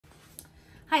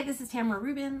Hi, this is Tamara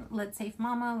Rubin, Lead Safe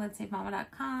Mama,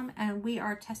 leadsafemama.com, and we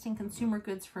are testing consumer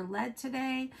goods for lead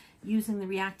today using the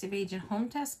reactive agent home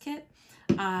test kit.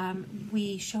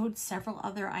 We showed several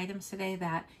other items today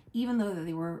that even though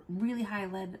they were really high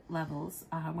lead levels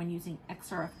when using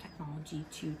XRF technology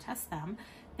to test them,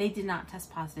 they did not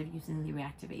test positive using the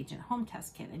reactive agent home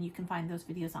test kit. And you can find those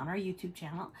videos on our YouTube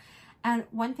channel. And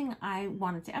one thing I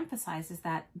wanted to emphasize is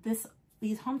that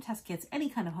these home test kits, any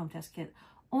kind of home test kit,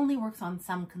 only works on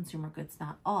some consumer goods,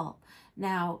 not all.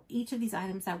 Now, each of these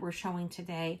items that we're showing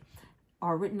today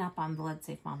are written up on the Lead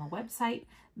Safe Mama website.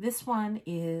 This one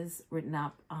is written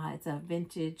up, it's a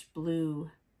vintage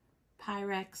blue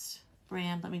Pyrex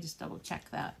brand. Let me just double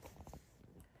check that.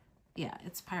 Yeah,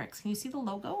 it's Pyrex. Can you see the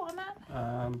logo on that?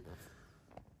 I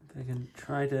can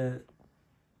try to,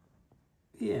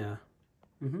 yeah.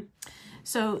 Mm-hmm.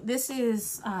 So this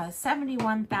is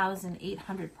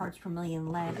 71,800 parts per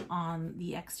million lead on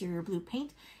the exterior blue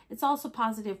paint. It's also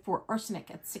positive for arsenic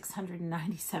at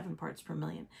 697 parts per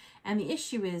million. And the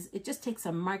issue is it just takes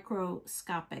a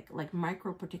microscopic, like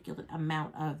microparticulate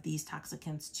amount of these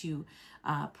toxicants to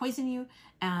poison you.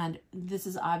 And this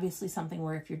is obviously something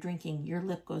where if you're drinking, your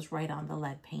lip goes right on the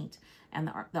lead paint and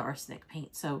the arsenic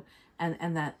paint. So,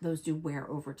 and that those do wear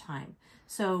over time.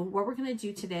 So what we're going to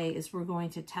do today is we're going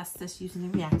to test this using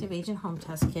the reactive agent home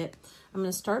test kit. I'm going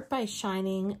to start by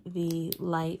shining the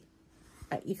light.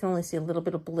 You can only see a little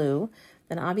bit of blue.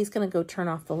 Then Avi's going to go turn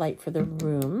off the light for the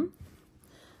room.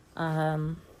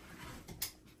 And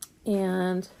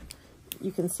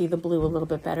you can see the blue a little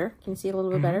bit better. Can you see it a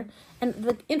little bit better? And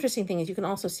the interesting thing is you can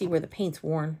also see where the paint's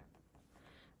worn,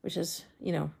 which is,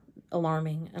 you know,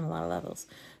 alarming in a lot of levels.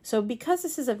 So because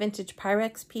this is a vintage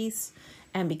Pyrex piece,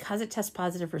 and because it tests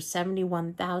positive for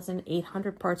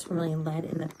 71,800 parts per million lead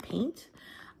in the paint,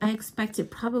 I expect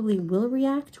it probably will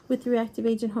react with the reactive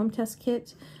agent home test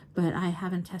kit, but I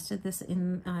haven't tested this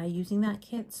in using that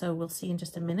kit, so we'll see in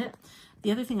just a minute.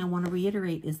 The other thing I want to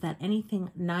reiterate is that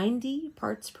anything 90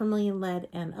 parts per million lead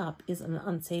and up is an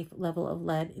unsafe level of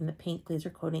lead in the paint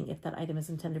glazer coating if that item is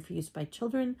intended for use by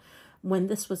children. When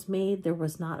this was made, there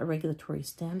was not a regulatory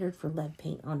standard for lead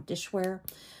paint on dishware.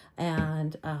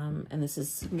 And this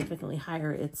is significantly higher.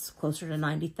 It's closer to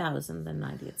 90,000 than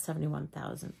 90. It's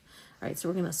 71,000. All right, so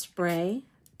we're going to spray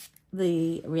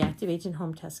the reactive agent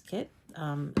home test kit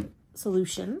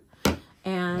solution,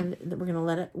 and we're going to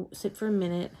let it sit for a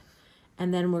minute,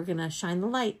 and then we're going to shine the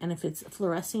light. And if it's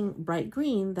fluorescing bright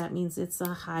green, that means it's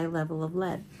a high level of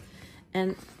lead.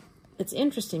 And it's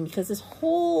interesting because this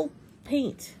whole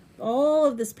paint, all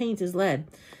of this paint is lead,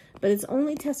 but it's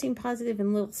only testing positive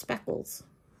in little speckles.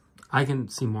 I can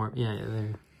see more. Yeah,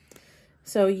 there.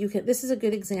 So you can. This is a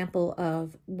good example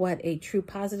of what a true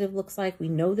positive looks like. We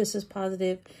know this is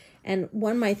positive, and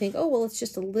one might think, oh, well, it's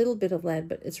just a little bit of lead,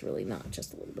 but it's really not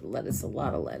just a little bit of lead. It's a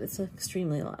lot of lead. It's an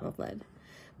extremely lot of lead.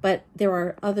 But there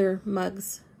are other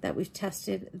mugs that we've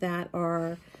tested that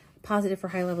are positive for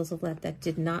high levels of lead that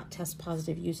did not test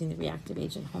positive using the reactive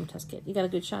agent home test kit. You got a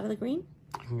good shot of the green?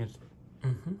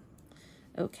 Mm-hmm.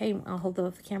 Okay, I'll hold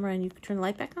the camera and you can turn the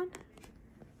light back on.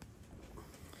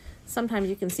 Sometimes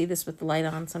you can see this with the light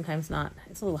on, sometimes not.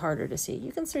 It's a little harder to see.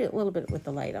 You can see it a little bit with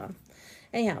the light on.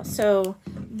 Anyhow, so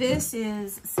this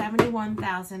is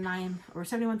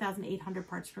 71,800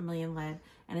 parts per million lead,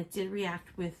 and it did react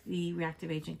with the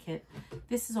reactive agent kit.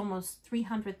 This is almost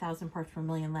 300,000 parts per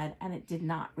million lead, and it did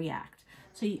not react.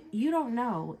 So you don't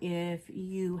know if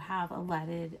you have a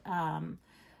leaded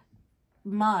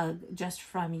mug just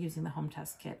from using the home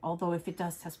test kit. Although if it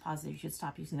does test positive, you should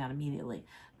stop using that immediately.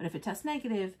 But if it tests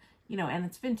negative, you know, and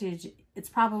it's vintage, it's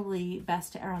probably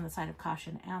best to err on the side of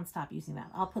caution and stop using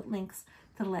that. I'll put links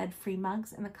to lead-free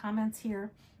mugs in the comments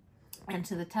here and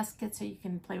to the test kit so you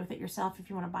can play with it yourself if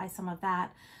you want to buy some of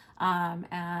that.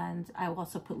 And I will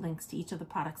also put links to each of the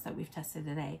products that we've tested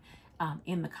today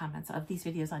in the comments of these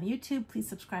videos on YouTube. Please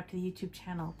subscribe to the YouTube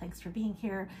channel. Thanks for being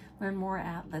here. Learn more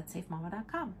at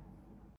leadsafemama.com.